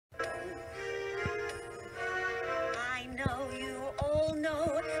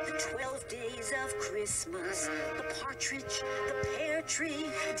Christmas, the partridge, the pear tree,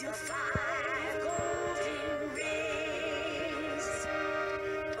 till 5 golden rings.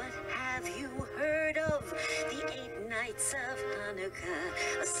 But have you heard of the 8 nights of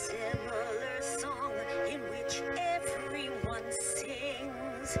Hanukkah, a similar song in which everyone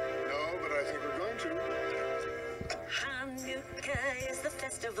sings? No, but I think we're going to. Chanukah is the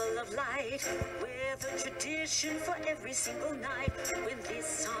festival of light, with a tradition for every single night. When this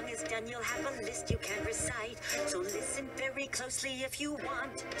song is done, you'll have a list you can recite. So listen very closely if you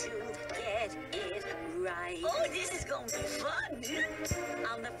want to get it right. Oh, this is gonna be fun!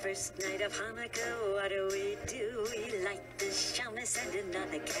 On the first night of Hanukkah, what do? We light the shamus and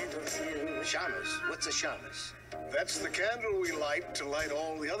another candle too. Shamus? What's a shamus? That's the candle we light to light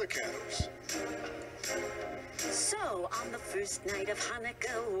all the other candles. So, on the first night of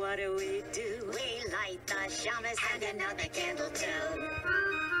Hanukkah, what do? We light the shamus and another candle too.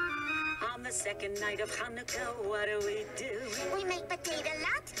 On the second night of Hanukkah, what do? We make potato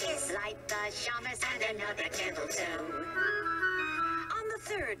latkes. Light the shamus and another candle too. On the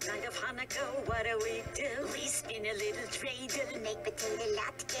third night of Hanukkah, what do? We spin a little dreidel, make potato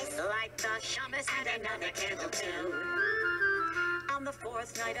latkes. Light the shamus and another candle too. On the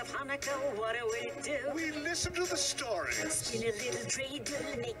fourth night of Hanukkah, what do? We listen to the stories. Spin a little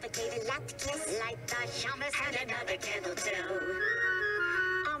dreidel, Make potato latkes. light the shamus and another candle too.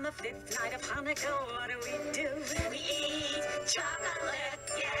 On the fifth night of Hanukkah, what do? We eat chocolate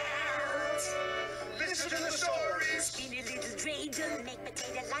gelt. Listen to the stories. Spin a little dreidel, Make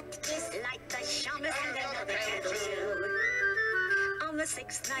potato latkes. light the shamus and another candle too. On the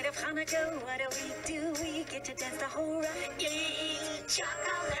sixth night of Hanukkah, what do? We get to dance the hora. Eat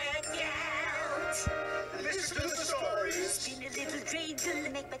chocolate gelt. Listen to the stories. Spin a little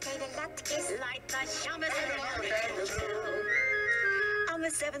dreidel, Make potato latkes. light the shamus and another candle too. On the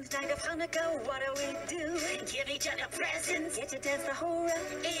seventh night of Hanukkah, what do? Give each other presents. Get to dance the hora.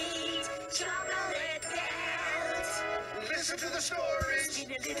 Eat chocolate gelt. Listen to the stories.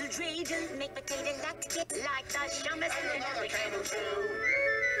 Spin a little dreidel, Make potato latkes. light the shamus and another candle too.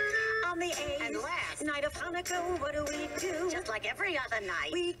 On the eighth And last night of Hanukkah, what do? just like every other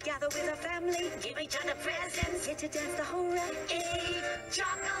night. We gather with our family, Give each other presents. get to dance the hora. Eat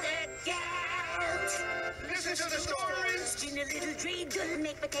chocolate gelt. Listen to the stories. Spin a little dreidel,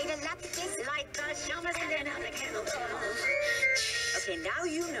 Make potato latkes. light the shamus and another candle too. Okay, now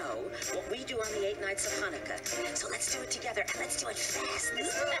you know what we do on the 8 nights of Hanukkah. So let's do it together, and let's do it fast.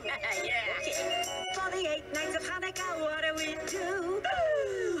 Yeah. Okay. For the 8 nights of Hanukkah, what do?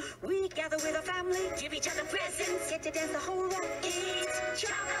 We gather with our family, Give each other presents. get to dance the hora. Eat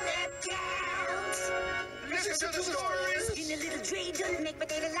chocolate gelt. Listen to the stories. Spin a little dreidel, Make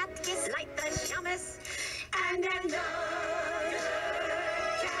potato latkes. light the shamus, And another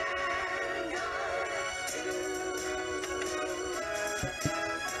candle.